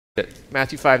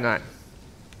Matthew 5:9.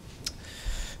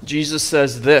 Jesus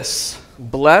says this,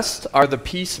 "Blessed are the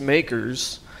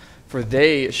peacemakers, for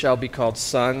they shall be called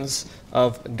sons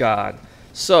of God."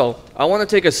 So, I want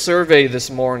to take a survey this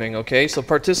morning, okay? So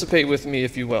participate with me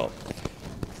if you will.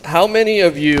 How many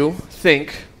of you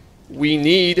think we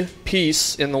need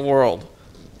peace in the world?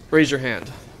 Raise your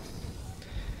hand.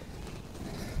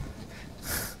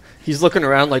 He's looking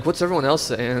around like, what's everyone else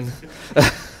saying?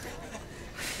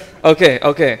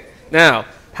 Okay. Now,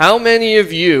 how many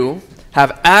of you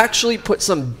have actually put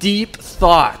some deep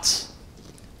thought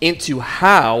into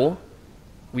how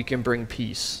we can bring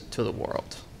peace to the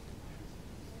world?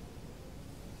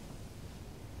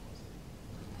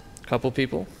 A couple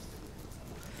people?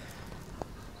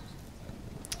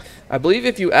 I believe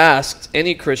if you asked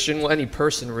any Christian, well, any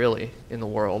person really in the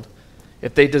world,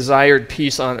 if they desired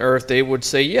peace on earth, they would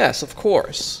say yes, of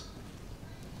course.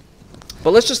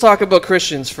 But let's just talk about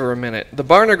Christians for a minute. The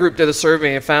Barna Group did a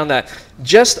survey and found that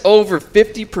just over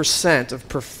 50% of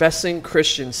professing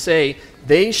Christians say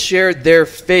they shared their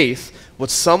faith with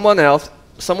someone else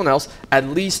at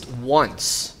least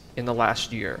once in the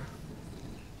last year.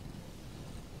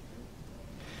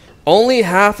 Only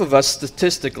half of us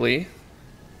statistically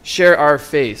share our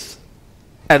faith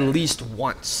at least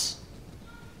once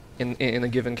in a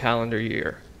given calendar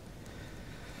year.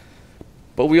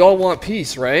 But we all want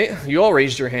peace, right? You all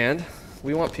raised your hand.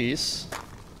 We want peace.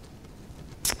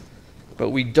 But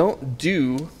we don't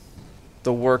do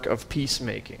the work of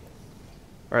peacemaking.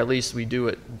 Or at least we do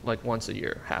it like once a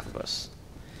year, half of us.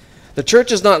 The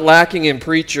church is not lacking in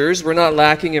preachers. We're not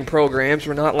lacking in programs.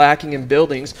 We're not lacking in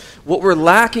buildings. What we're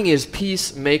lacking is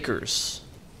peacemakers.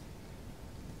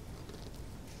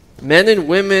 Men and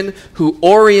women who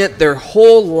orient their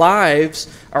whole lives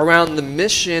around the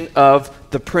mission of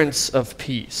the Prince of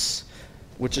Peace,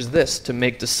 which is this: to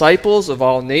make disciples of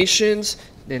all nations,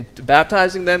 and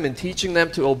baptizing them and teaching them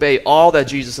to obey all that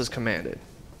Jesus has commanded.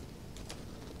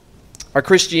 Our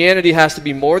Christianity has to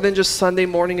be more than just Sunday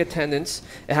morning attendance.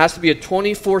 It has to be a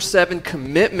 24/7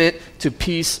 commitment to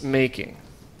peacemaking.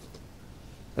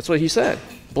 That's what he said.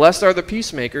 Blessed are the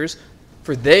peacemakers,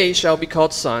 for they shall be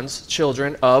called sons,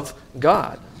 children of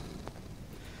God.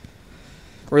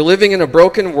 We're living in a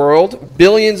broken world.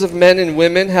 Billions of men and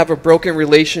women have a broken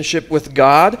relationship with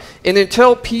God. And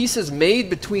until peace is made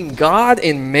between God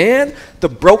and man, the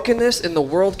brokenness in the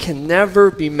world can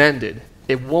never be mended.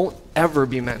 It won't ever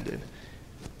be mended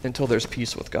until there's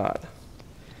peace with God.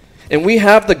 And we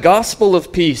have the gospel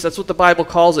of peace. That's what the Bible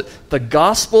calls it. The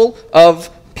gospel of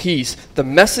peace. The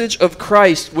message of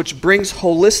Christ, which brings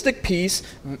holistic peace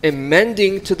and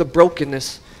mending to the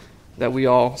brokenness that we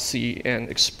all see and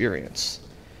experience.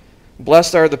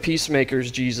 Blessed are the peacemakers,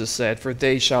 Jesus said, for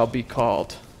they shall be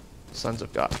called sons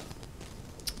of God.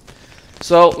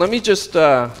 So let me just,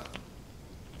 why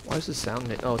does this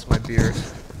sound, oh, it's my beard.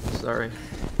 Sorry.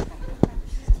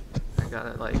 I got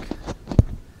it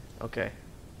okay.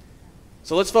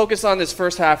 So let's focus on this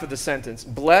first half of the sentence.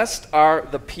 Blessed are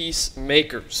the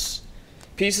peacemakers.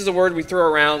 Peace is a word we throw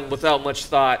around without much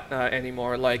thought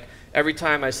anymore. Like every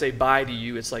time I say bye to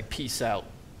you, it's like peace out.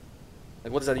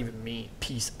 Like, what does that even mean?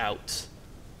 Peace out.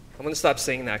 I'm going to stop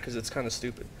saying that because it's kind of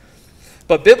stupid.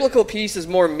 But biblical peace is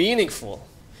more meaningful.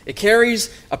 It carries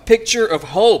a picture of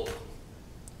hope.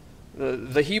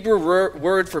 The Hebrew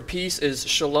word for peace is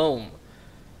shalom.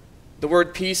 The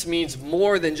word peace means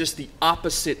more than just the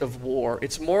opposite of war.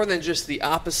 It's more than just the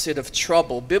opposite of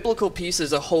trouble. Biblical peace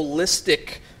is a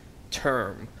holistic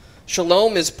term.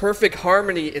 Shalom is perfect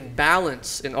harmony and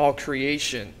balance in all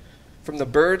creation. From the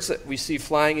birds that we see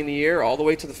flying in the air all the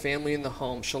way to the family in the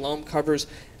home. Shalom covers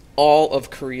all of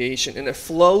creation, and it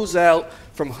flows out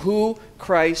from who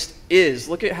Christ is.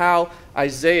 Look at how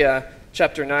Isaiah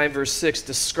chapter 9 verse 6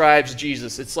 describes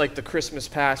Jesus. It's like the Christmas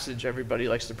passage everybody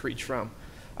likes to preach from.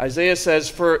 Isaiah says,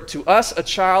 "For to us a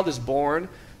child is born,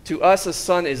 to us a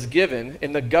son is given,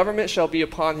 and the government shall be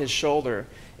upon his shoulder,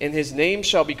 and his name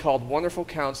shall be called Wonderful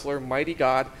Counselor, Mighty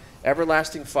God,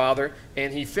 Everlasting Father,"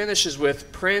 and he finishes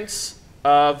with Prince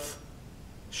of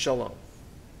Shalom.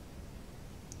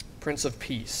 Prince of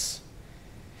Peace.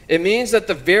 It means that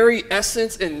the very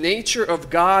essence and nature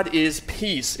of God is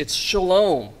peace. It's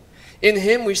shalom. In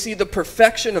him we see the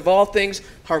perfection of all things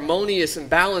harmonious and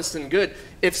balanced and good.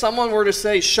 If someone were to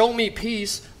say, "Show me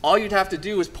peace," all you'd have to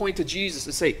do is point to Jesus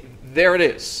and say, there it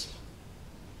is.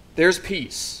 There's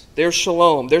peace. There's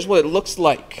shalom. There's what it looks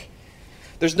like.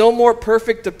 There's no more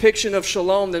perfect depiction of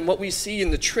shalom than what we see in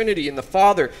the Trinity, in the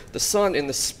Father, the Son, and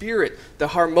the Spirit. The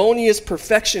harmonious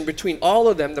perfection between all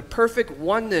of them, the perfect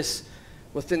oneness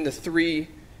within the three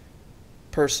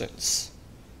persons.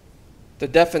 The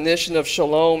definition of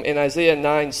shalom in Isaiah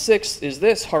 9:6 is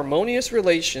this: harmonious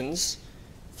relations,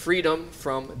 freedom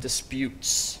from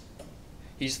disputes.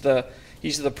 He's the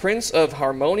prince of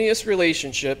harmonious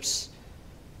relationships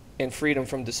and freedom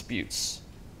from disputes.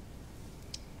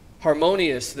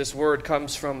 Harmonious, this word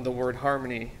comes from the word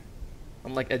harmony.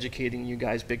 I'm like educating you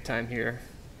guys big time here.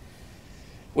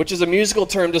 Which is a musical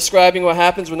term describing what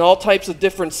happens when all types of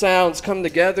different sounds come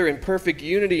together in perfect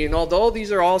unity. And although these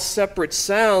are all separate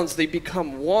sounds, they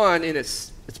become one, and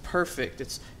it's perfect.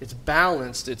 It's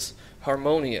balanced. It's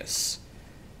harmonious.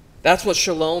 That's what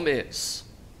shalom is.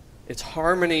 It's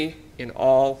harmony in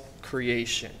all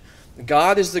creation.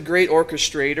 God is the great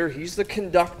orchestrator. He's the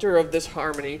conductor of this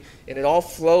harmony, and it all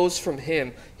flows from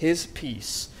him, his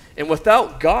peace. And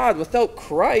without God, without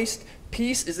Christ,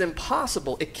 peace is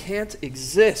impossible. It can't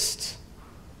exist.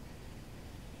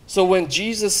 So when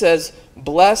Jesus says,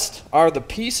 blessed are the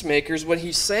peacemakers, what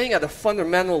he's saying at a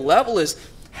fundamental level is,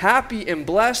 happy and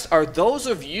blessed are those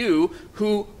of you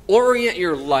who orient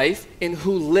your life and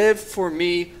who live for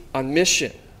me on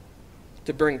mission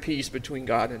to bring peace between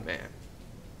God and man.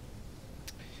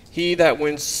 He that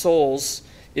wins souls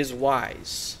is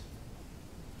wise.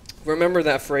 Remember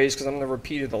that phrase, because I'm going to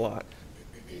repeat it a lot.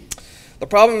 The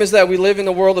problem is that we live in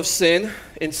a world of sin,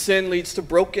 and sin leads to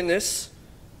brokenness.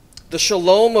 The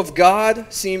shalom of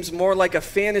God seems more like a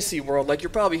fantasy world. Like, you're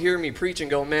probably hearing me preach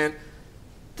and go, man,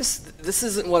 this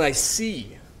isn't what I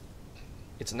see.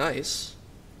 It's nice,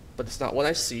 but it's not what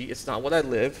I see. It's not what I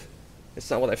live.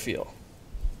 It's not what I feel.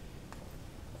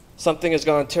 Something has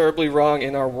gone terribly wrong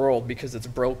in our world because it's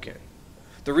broken.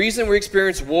 The reason we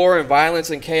experience war and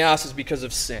violence and chaos is because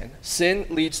of sin. Sin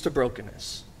leads to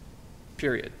brokenness.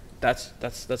 Period. That's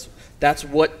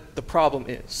what the problem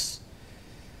is.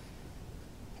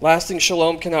 Lasting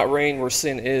shalom cannot reign where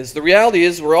sin is. The reality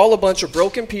is we're all a bunch of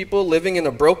broken people living in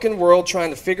a broken world trying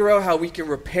to figure out how we can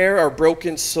repair our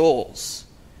broken souls.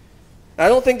 I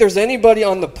don't think there's anybody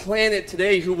on the planet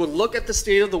today who would look at the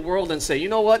state of the world and say, you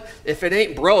know what, if it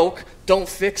ain't broke, don't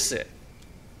fix it.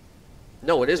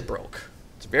 No, it is broke.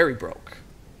 It's very broke.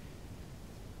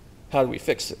 How do we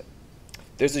fix it?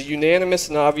 There's a unanimous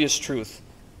and obvious truth.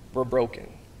 We're broken.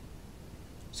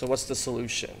 So what's the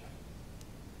solution?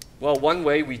 Well, one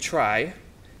way we try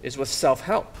is with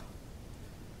self-help.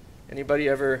 Anybody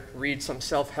ever read some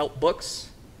self-help books?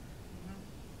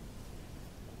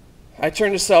 I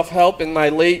turned to self-help in my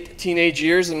late teenage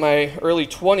years and my early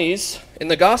 20s.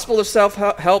 And the gospel of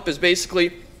self-help is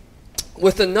basically,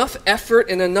 with enough effort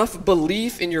and enough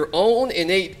belief in your own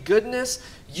innate goodness,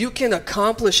 you can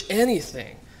accomplish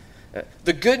anything.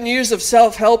 The good news of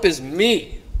self-help is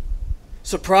me.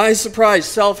 Surprise, surprise,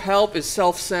 self-help is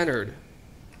self-centered.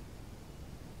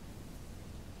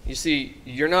 You see,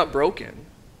 you're not broken.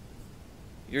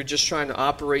 You're just trying to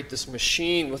operate this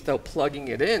machine without plugging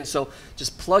it in. So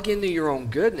just plug into your own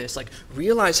goodness. Like,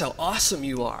 realize how awesome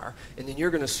you are, and then you're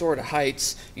going to soar to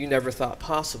heights you never thought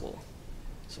possible.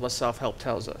 That's what self-help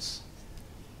tells us.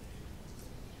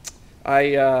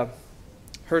 I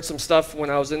heard some stuff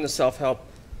when I was in the self-help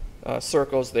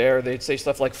circles there. They'd say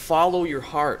stuff like, follow your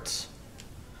heart.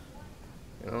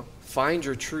 Find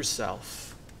your true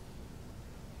self.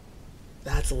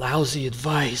 That's lousy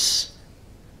advice.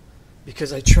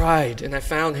 Because I tried and I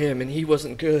found him and he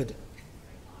wasn't good.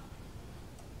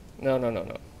 No.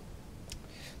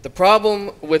 The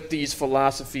problem with these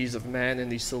philosophies of man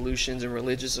and these solutions and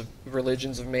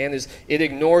religions of man is it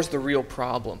ignores the real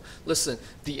problem. Listen,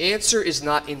 the answer is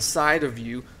not inside of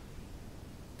you.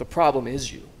 The problem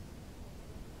is you.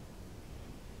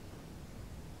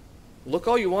 Look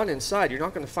all you want inside. You're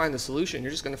not going to find the solution.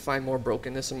 You're just going to find more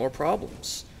brokenness and more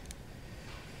problems.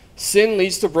 Sin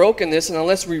leads to brokenness, and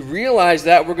unless we realize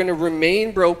that, we're going to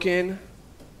remain broken,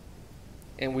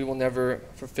 and we will never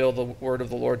fulfill the word of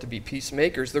the Lord to be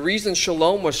peacemakers. The reason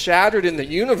shalom was shattered in the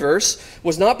universe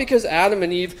was not because Adam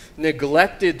and Eve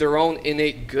neglected their own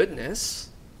innate goodness.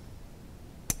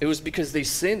 It was because they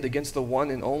sinned against the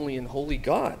one and only and holy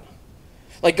God.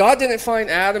 Like, God didn't find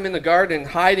Adam in the garden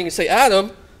hiding and say,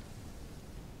 Adam,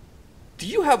 do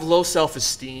you have low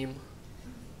self-esteem?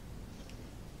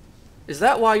 Is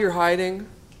that why you're hiding?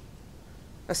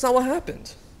 That's not what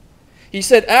happened. He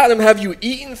said, Adam, have you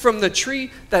eaten from the tree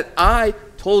that I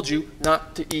told you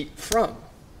not to eat from?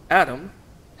 Adam,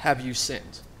 have you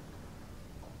sinned?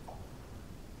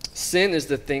 Sin is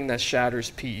the thing that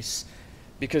shatters peace,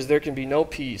 because there can be no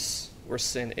peace where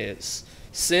sin is.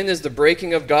 Sin is the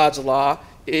breaking of God's law.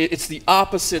 It's the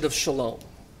opposite of shalom.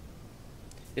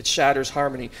 It shatters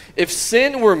harmony. If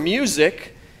sin were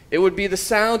music, it would be the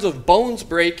sounds of bones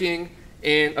breaking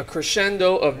and a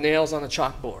crescendo of nails on a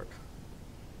chalkboard.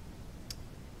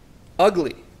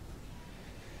 Ugly.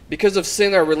 Because of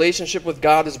sin, our relationship with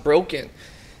God is broken.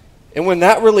 And when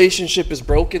that relationship is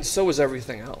broken, so is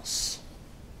everything else.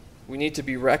 We need to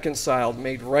be reconciled,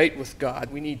 made right with God.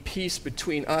 We need peace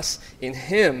between us and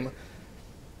Him.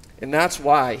 And that's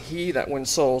why he that wins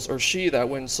souls, or she that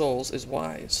wins souls, is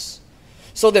wise.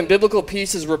 So then, biblical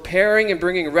peace is repairing and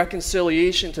bringing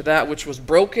reconciliation to that which was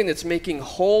broken. It's making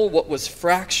whole what was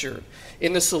fractured.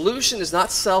 And the solution is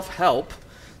not self-help.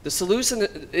 The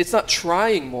solution, it's not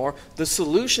trying more. The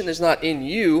solution is not in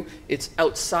you. It's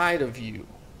outside of you.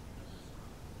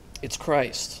 It's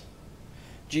Christ.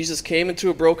 Jesus came into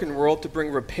a broken world to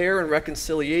bring repair and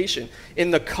reconciliation.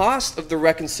 And the cost of the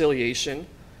reconciliation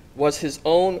was his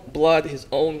own blood, his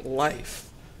own life.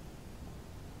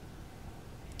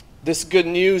 This good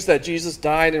news that Jesus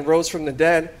died and rose from the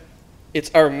dead, it's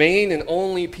our main and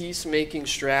only peacemaking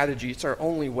strategy. It's our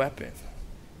only weapon.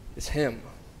 It's Him.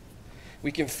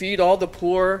 We can feed all the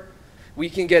poor. We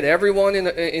can get everyone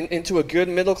into a good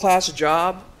middle-class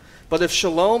job. But if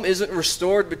shalom isn't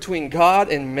restored between God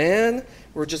and man,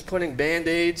 we're just putting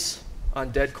Band-Aids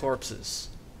on dead corpses.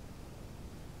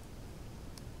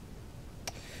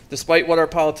 Despite what our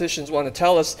politicians want to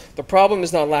tell us, the problem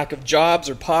is not lack of jobs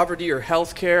or poverty or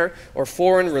health care or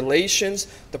foreign relations.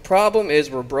 The problem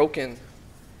is we're broken,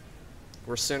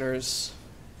 we're sinners,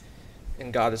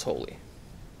 and God is holy.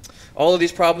 All of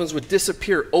these problems would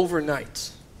disappear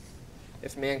overnight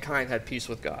if mankind had peace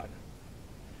with God.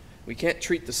 We can't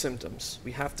treat the symptoms.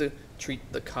 We have to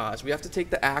treat the cause. We have to take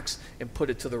the axe and put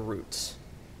it to the roots.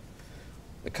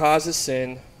 The cause is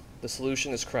sin. The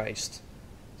solution is Christ.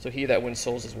 So he that wins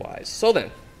souls is wise. So then,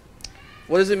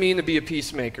 what does it mean to be a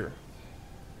peacemaker?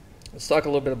 Let's talk a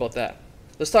little bit about that.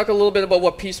 Let's talk a little bit about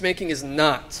what peacemaking is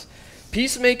not.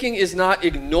 Peacemaking is not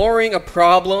ignoring a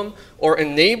problem or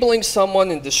enabling someone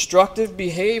in destructive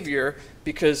behavior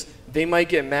because they might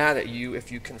get mad at you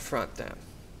if you confront them.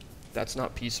 That's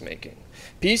not peacemaking.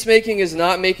 Peacemaking is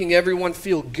not making everyone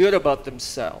feel good about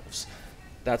themselves.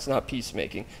 That's not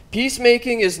peacemaking.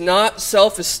 Peacemaking is not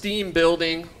self-esteem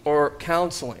building or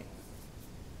counseling.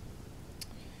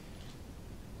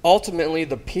 Ultimately,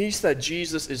 the peace that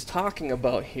Jesus is talking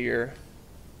about here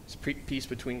is peace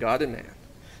between God and man.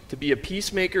 To be a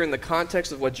peacemaker in the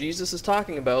context of what Jesus is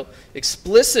talking about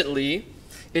explicitly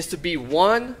is to be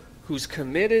one who's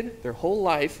committed their whole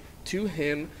life to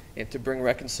Him and to bring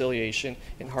reconciliation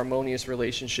and harmonious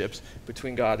relationships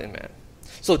between God and man.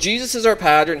 So Jesus is our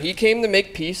pattern. He came to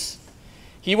make peace.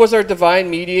 He was our divine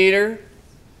mediator.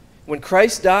 When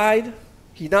Christ died,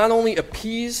 He not only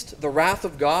appeased the wrath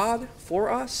of God for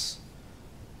us,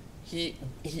 He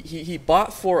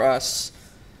bought for us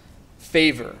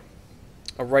favor,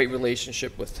 a right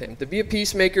relationship with Him. To be a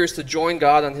peacemaker is to join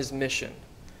God on His mission.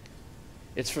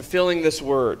 It's fulfilling this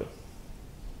word.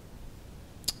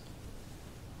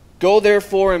 Go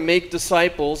therefore and make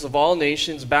disciples of all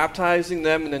nations, baptizing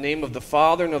them in the name of the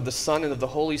Father and of the Son and of the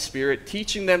Holy Spirit,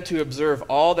 teaching them to observe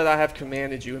all that I have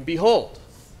commanded you. And behold,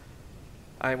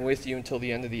 I am with you until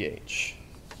the end of the age.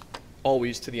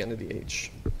 Always to the end of the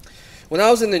age. When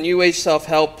I was in the New Age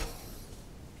self-help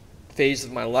phase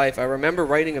of my life, I remember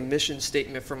writing a mission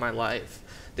statement for my life.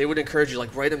 They would encourage you,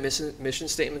 like, write a mission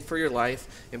statement for your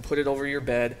life and put it over your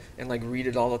bed and, like, read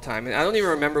it all the time. And I don't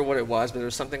even remember what it was, but it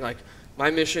was something like, my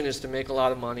mission is to make a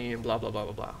lot of money and blah, blah, blah,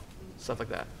 blah, blah. Stuff like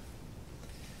that.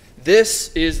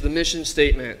 This is the mission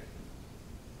statement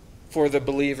for the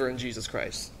believer in Jesus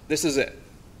Christ. This is it.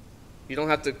 You don't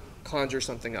have to conjure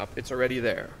something up. It's already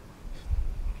there.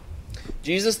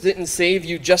 Jesus didn't save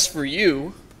you just for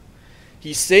you.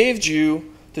 He saved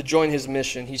you to join His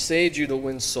mission. He saved you to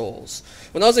win souls.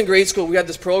 When I was in grade school, we had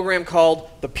this program called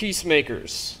the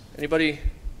Peacemakers. Anybody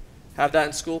have that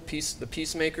in school? The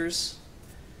Peacemakers?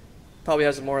 Probably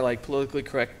has a more like politically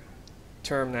correct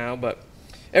term now, but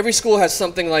every school has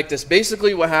something like this.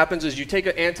 Basically what happens is you take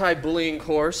an anti-bullying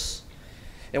course,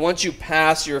 and once you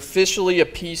pass, you're officially a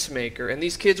peacemaker. And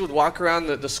these kids would walk around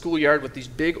the schoolyard with these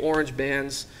big orange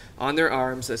bands on their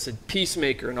arms that said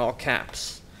peacemaker in all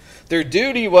caps. Their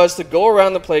duty was to go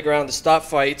around the playground to stop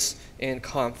fights and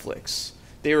conflicts.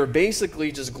 They were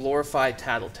basically just glorified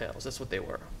tattletales. That's what they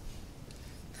were.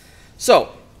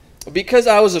 So, because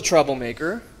I was a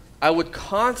troublemaker, I would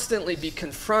constantly be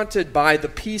confronted by the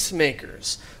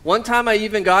peacemakers. One time I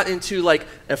even got into like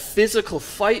a physical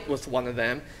fight with one of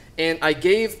them, and I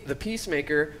gave the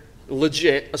peacemaker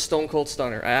legit a stone cold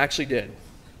stunner. I actually did.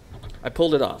 I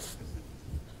pulled it off.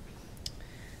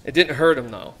 It didn't hurt him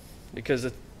though, because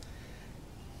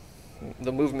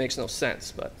the move makes no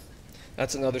sense, but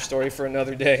that's another story for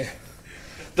another day.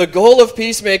 The goal of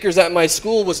peacemakers at my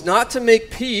school was not to make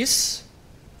peace.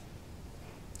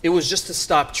 It was just to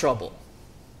stop trouble.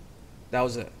 That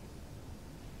was it.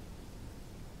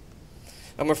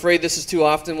 I'm afraid this is too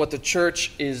often what the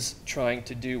church is trying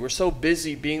to do. We're so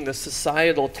busy being the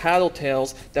societal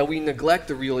tattletales that we neglect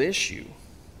the real issue,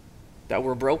 that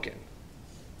we're broken.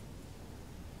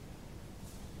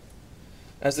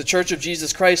 As the Church of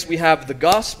Jesus Christ, we have the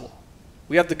gospel.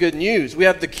 We have the good news. We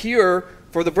have the cure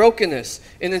for the brokenness.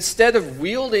 And instead of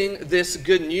wielding this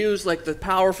good news like the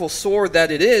powerful sword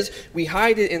that it is, we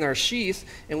hide it in our sheath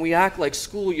and we act like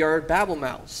schoolyard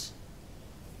babble-mouths.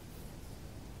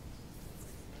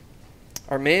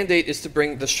 Our mandate is to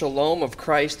bring the shalom of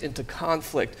Christ into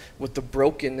conflict with the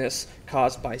brokenness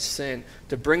caused by sin,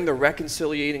 to bring the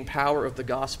reconciliating power of the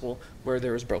gospel where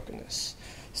there is brokenness.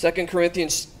 2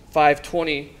 Corinthians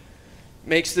 5:20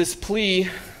 makes this plea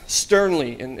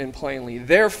sternly and plainly.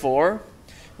 Therefore,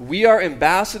 we are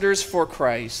ambassadors for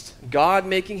Christ, God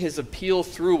making his appeal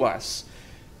through us.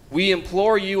 We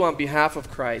implore you on behalf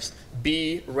of Christ,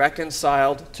 be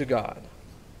reconciled to God.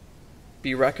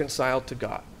 Be reconciled to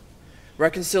God.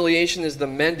 Reconciliation is the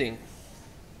mending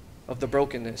of the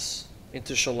brokenness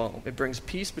into shalom. It brings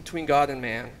peace between God and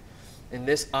man, and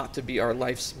this ought to be our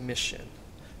life's mission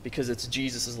because it's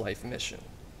Jesus' life mission.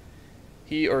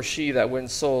 He or she that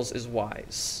wins souls is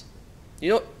wise. Do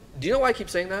you know why I keep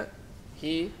saying that?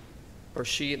 He or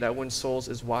she that wins souls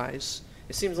is wise.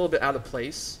 It seems a little bit out of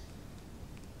place.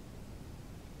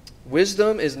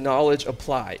 Wisdom is knowledge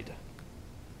applied.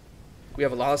 We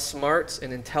have a lot of smart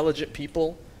and intelligent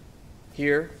people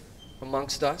here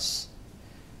amongst us,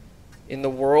 in the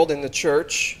world, in the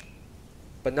church,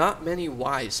 but not many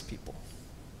wise people.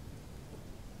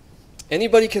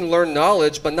 Anybody can learn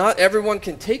knowledge, but not everyone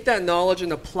can take that knowledge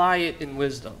and apply it in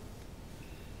wisdom.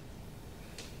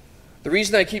 The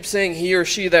reason I keep saying he or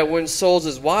she that wins souls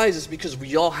is wise is because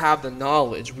we all have the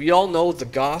knowledge. We all know the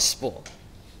gospel.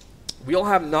 We all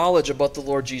have knowledge about the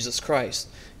Lord Jesus Christ.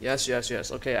 Yes.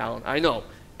 Okay, Alan, I know.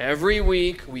 Every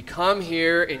week we come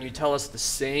here and you tell us the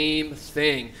same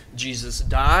thing. Jesus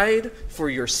died for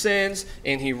your sins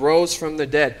and he rose from the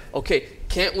dead. Okay,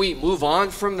 can't we move on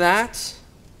from that?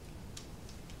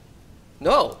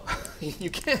 No, you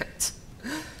can't.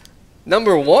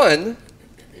 Number one,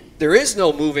 there is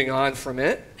no moving on from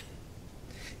it.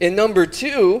 And number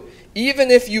two, even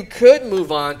if you could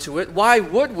move on to it, why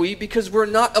would we? Because we're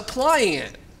not applying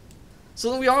it.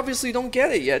 So then we obviously don't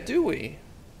get it yet, do we?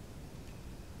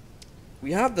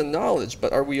 We have the knowledge,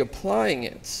 but are we applying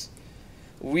it?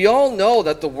 We all know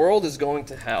that the world is going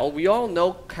to hell. We all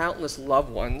know countless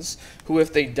loved ones who,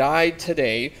 if they died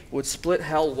today, would split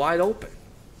hell wide open.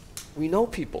 We know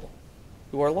people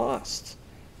who are lost.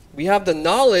 We have the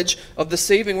knowledge of the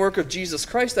saving work of Jesus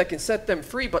Christ that can set them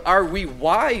free, but are we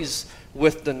wise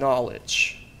with the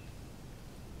knowledge?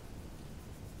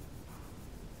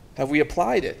 Have we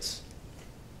applied it?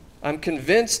 I'm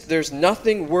convinced there's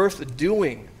nothing worth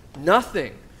doing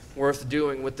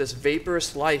with this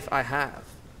vaporous life I have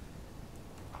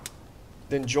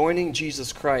than joining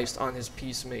Jesus Christ on his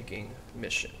peacemaking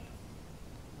mission.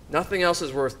 Nothing else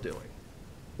is worth doing.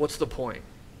 What's the point?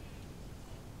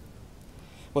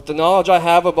 With the knowledge I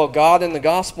have about God and the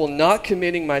gospel, not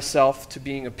committing myself to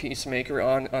being a peacemaker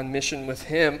on mission with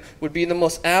him would be the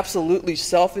most absolutely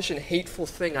selfish and hateful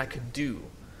thing I could do.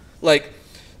 Like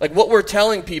what we're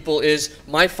telling people is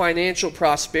my financial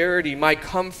prosperity, my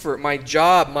comfort, my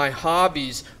job, my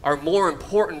hobbies are more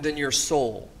important than your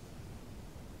soul.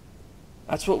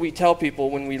 That's what we tell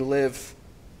people when we live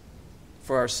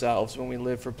for ourselves, when we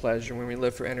live for pleasure, when we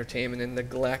live for entertainment and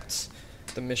neglect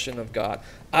the mission of God.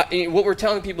 What we're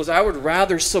telling people is I would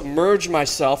rather submerge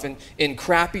myself in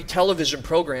crappy television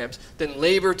programs than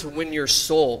labor to win your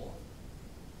soul.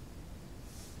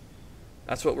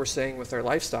 That's what we're saying with our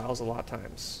lifestyles a lot of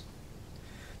times.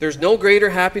 There's no greater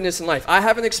happiness in life. I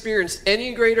haven't experienced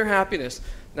any greater happiness.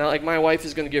 Now, like my wife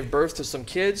is going to give birth to some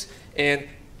kids, and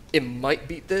it might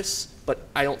beat this, but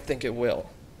I don't think it will.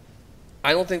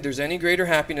 I don't think there's any greater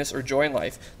happiness or joy in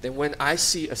life than when I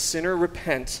see a sinner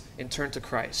repent and turn to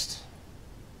Christ.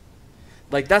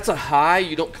 Like, that's a high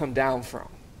you don't come down from.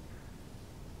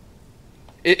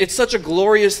 It's such a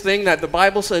glorious thing that the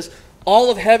Bible says all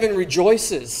of heaven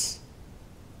rejoices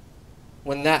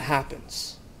when that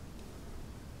happens.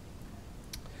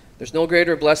 There's no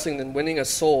greater blessing than winning a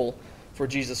soul for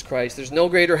Jesus Christ. There's no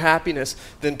greater happiness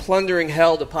than plundering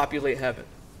hell to populate heaven.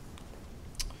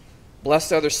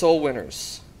 Blessed are the soul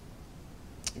winners,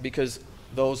 because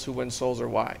those who win souls are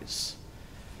wise.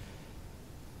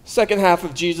 Second half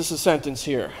of Jesus' sentence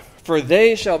here. For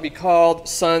they shall be called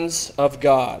sons of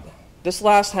God. This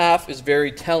last half is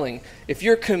very telling. If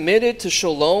you're committed to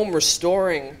shalom,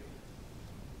 restoring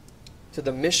to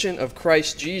the mission of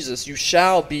Christ Jesus, you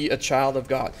shall be a child of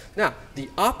God. Now, the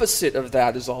opposite of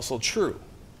that is also true.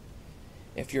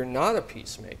 If you're not a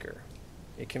peacemaker,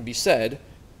 it can be said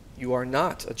you are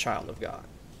not a child of God.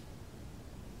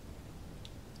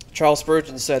 Charles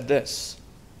Spurgeon said this.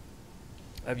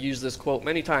 I've used this quote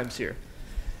many times here.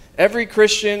 Every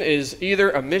Christian is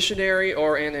either a missionary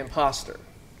or an imposter.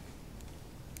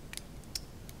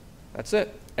 That's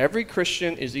it. Every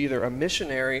Christian is either a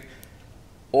missionary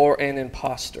or an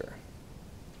imposter.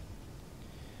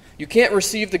 You can't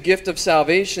receive the gift of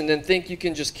salvation and think you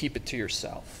can just keep it to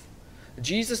yourself.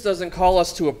 Jesus doesn't call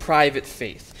us to a private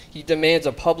faith. He demands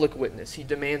a public witness. He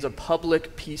demands a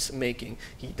public peacemaking.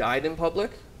 He died in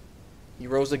public. He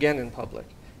rose again in public.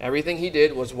 Everything he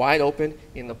did was wide open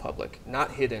in the public,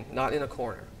 not hidden, not in a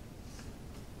corner.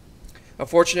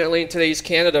 Unfortunately, in today's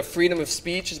Canada, freedom of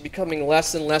speech is becoming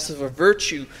less and less of a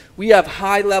virtue. We have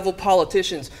high-level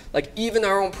politicians, like even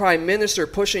our own prime minister,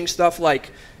 pushing stuff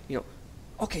like,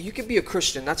 okay, you can be a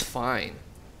Christian, that's fine,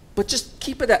 but just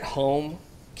keep it at home,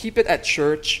 keep it at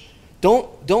church.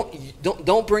 Don't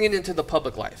bring it into the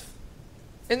public life,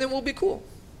 and then we'll be cool.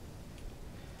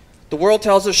 The world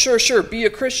tells us, sure, be a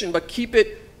Christian, but keep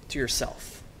it to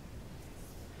yourself.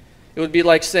 It would be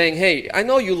like saying, hey, I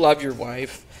know you love your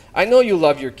wife, I know you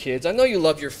love your kids, I know you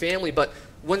love your family, but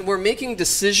when we're making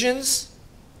decisions,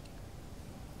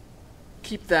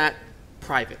 keep that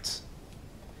private.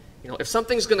 If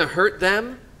something's going to hurt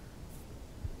them,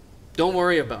 don't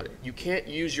worry about it. You can't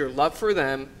use your love for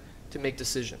them to make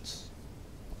decisions.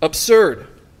 Absurd.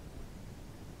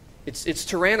 It's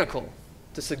tyrannical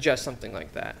to suggest something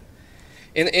like that.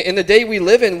 In the day we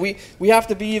live in, we have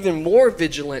to be even more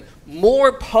vigilant,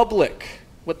 more public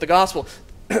with the gospel.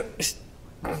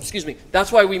 Excuse me.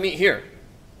 That's why we meet here.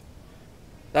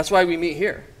 That's why we meet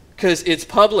here. Because it's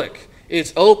public.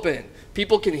 It's open.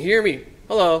 People can hear me.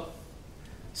 Hello.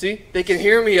 See? They can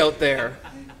hear me out there.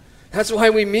 That's why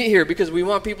we meet here, because we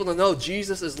want people to know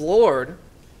Jesus is Lord,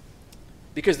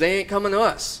 because they ain't coming to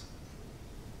us.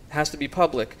 It has to be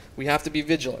public. We have to be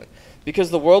vigilant.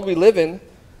 Because the world we live in,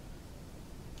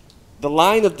 the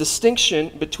line of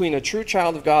distinction between a true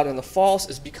child of God and the false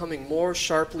is becoming more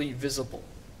sharply visible.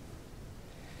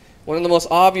 One of the most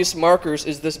obvious markers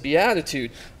is this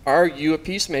beatitude. Are you a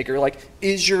peacemaker?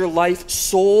 Is your life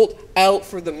sold out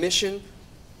for the mission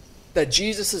that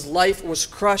Jesus' life was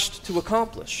crushed to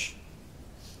accomplish?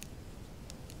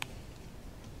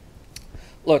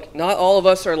 Look, not all of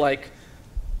us are like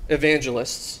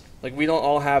evangelists. We don't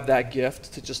all have that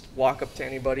gift to just walk up to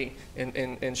anybody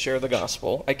and share the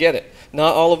gospel. I get it.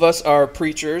 Not all of us are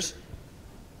preachers,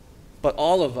 but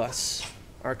all of us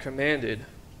are commanded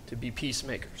to be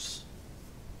peacemakers.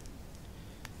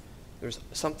 There's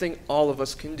something all of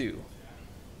us can do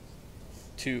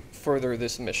to further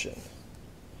this mission.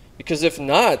 Because if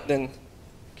not, then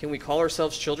can we call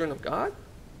ourselves children of God?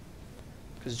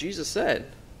 Because Jesus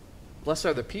said, blessed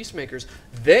are the peacemakers,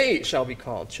 they shall be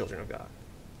called children of God.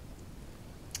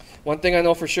 One thing I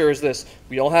know for sure is this.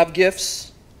 We all have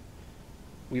gifts.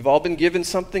 We've all been given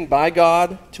something by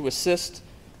God to assist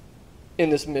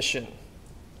in this mission.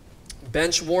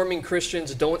 Bench warming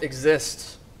Christians don't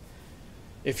exist.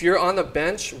 If you're on the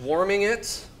bench warming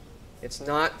it, it's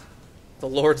not the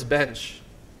Lord's bench.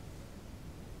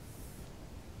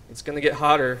 It's going to get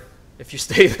hotter if you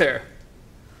stay there.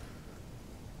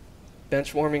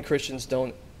 Bench warming Christians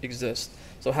don't exist.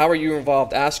 So how are you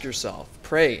involved? Ask yourself.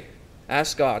 Pray.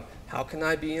 Ask God, how can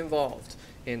I be involved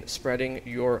in spreading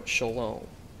your shalom,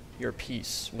 your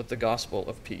peace, with the gospel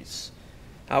of peace?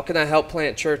 How can I help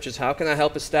plant churches? How can I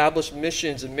help establish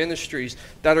missions and ministries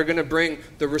that are going to bring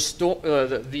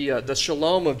the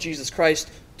shalom of Jesus Christ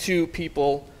to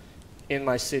people in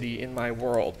my city, in my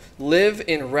world? Live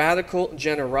in radical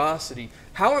generosity.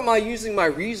 How am I using my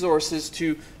resources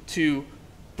to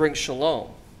bring shalom?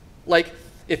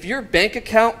 If your bank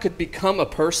account could become a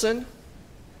person,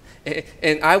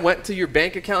 and I went to your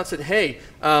bank account and said, hey,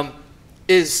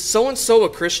 is so-and-so a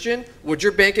Christian? Would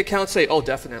your bank account say, oh,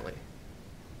 definitely?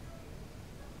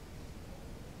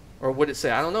 Or would it say,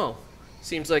 I don't know.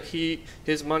 Seems like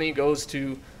his money goes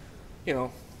to,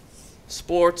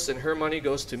 sports, and her money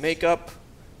goes to makeup.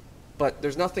 But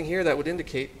there's nothing here that would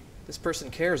indicate this person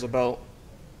cares about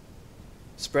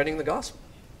spreading the gospel.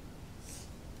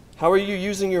 How are you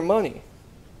using your money?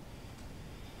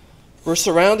 We're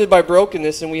surrounded by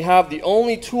brokenness, and we have the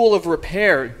only tool of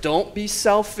repair. Don't be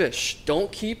selfish.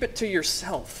 Don't keep it to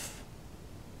yourself.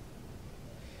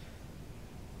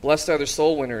 Blessed are the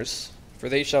soul winners, for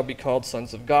they shall be called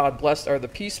sons of God. Blessed are the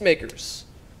peacemakers.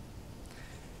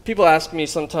 People ask me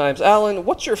sometimes, Alan,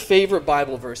 what's your favorite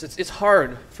Bible verse? It's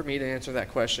hard for me to answer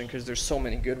that question because there's so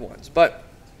many good ones. But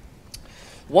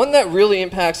one that really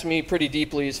impacts me pretty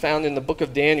deeply is found in the book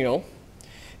of Daniel.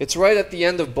 It's right at the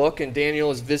end of the book, and Daniel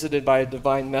is visited by a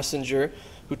divine messenger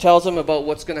who tells him about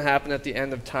what's going to happen at the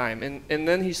end of time. And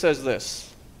then he says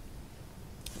this.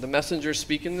 The messenger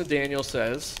speaking to Daniel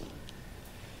says,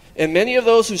 "And many of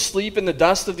those who sleep in the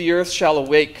dust of the earth shall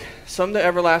awake, some to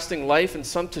everlasting life, and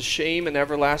some to shame and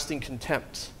everlasting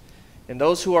contempt. And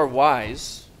those who are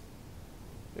wise,"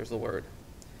 there's the word,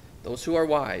 "those who are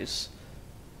wise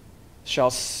shall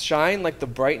shine like the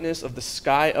brightness of the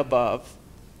sky above."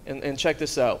 And check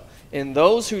this out. "And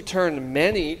those who turn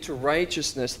many to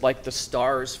righteousness like the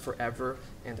stars forever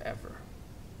and ever."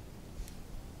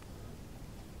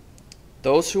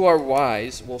 Those who are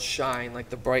wise will shine like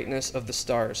the brightness of the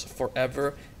stars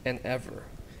forever and ever.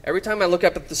 Every time I look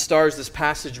up at the stars, this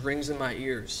passage rings in my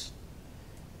ears.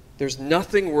 There's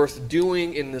nothing worth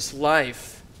doing in this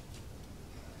life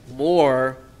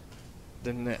more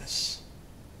than this,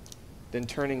 than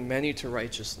turning many to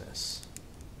righteousness,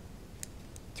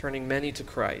 turning many to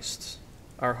Christ,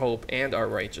 our hope and our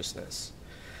righteousness.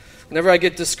 Whenever I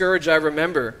get discouraged, I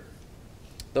remember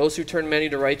those who turn many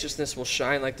to righteousness will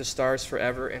shine like the stars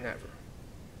forever and ever.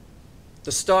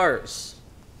 The stars,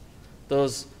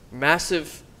 those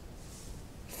massive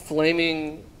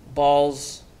flaming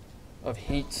balls of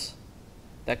heat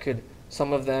that could,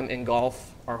 some of them,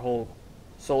 engulf our whole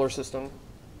solar system.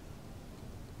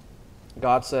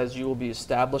 God says you will be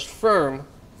established firm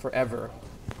forever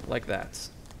like that.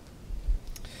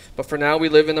 But for now, we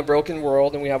live in a broken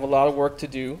world and we have a lot of work to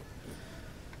do.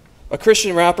 A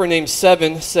Christian rapper named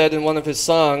Seven said in one of his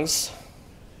songs,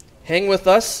 "Hang with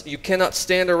us, you cannot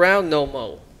stand around no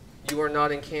mo. You are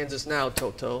not in Kansas now,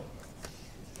 Toto."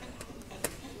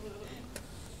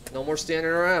 No more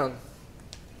standing around.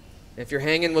 If you're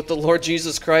hanging with the Lord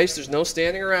Jesus Christ, there's no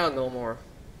standing around no more.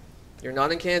 You're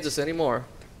not in Kansas anymore.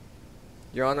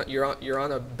 You're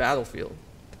on a battlefield.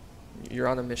 You're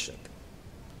on a mission.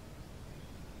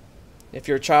 If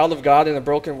you're a child of God in a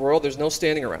broken world, there's no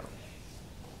standing around.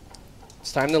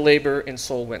 It's time to labor in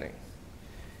soul winning.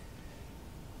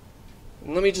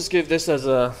 And let me just give this as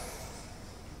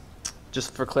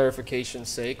just for clarification's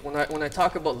sake. When I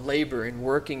talk about labor and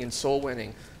working in soul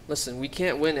winning, listen, we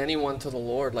can't win anyone to the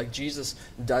Lord like Jesus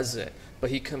does it. But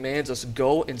he commands us,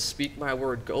 go and speak my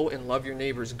word. Go and love your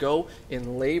neighbors. Go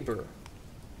and labor.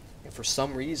 And for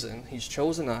some reason, he's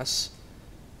chosen us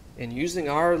in using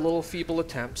our little feeble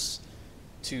attempts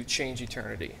to change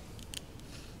eternity.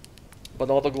 But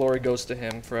all the glory goes to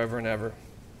him forever and ever.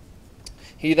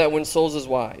 He that wins souls is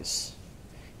wise,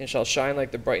 and shall shine like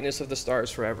the brightness of the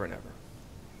stars forever and ever.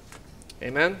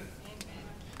 Amen? Amen.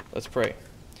 Let's pray.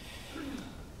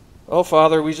 Oh,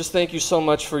 Father, we just thank you so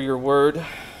much for your word.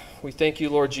 We thank you,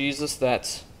 Lord Jesus,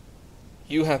 that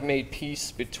you have made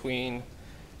peace between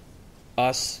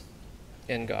us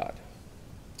and God.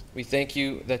 We thank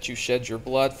you that you shed your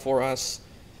blood for us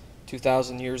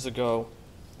 2,000 years ago,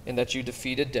 and that you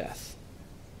defeated death.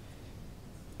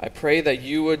 I pray that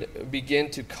you would begin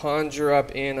to conjure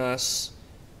up in us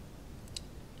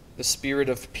the spirit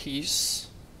of peace,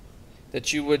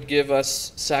 that you would give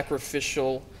us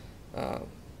sacrificial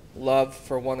love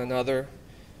for one another,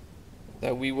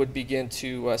 that we would begin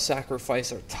to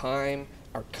sacrifice our time,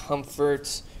 our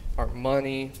comforts, our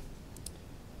money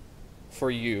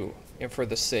for you and for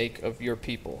the sake of your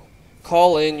people.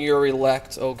 Call in your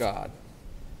elect, O God.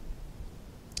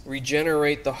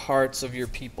 Regenerate the hearts of your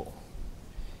people,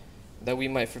 that we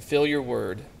might fulfill your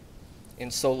word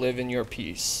and so live in your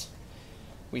peace.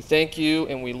 We thank you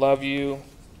and we love you.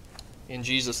 In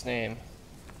Jesus' name,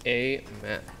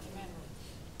 amen.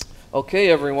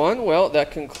 Okay, everyone. Well, that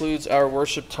concludes our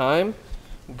worship time.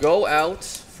 Go out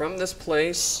from this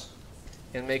place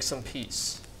and make some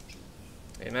peace.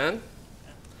 Amen?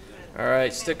 All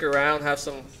right, stick around, have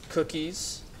some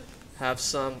cookies, have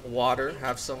some water,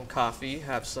 have some coffee,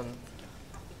 have some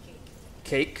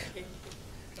cake,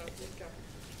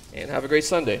 and have a great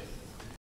Sunday.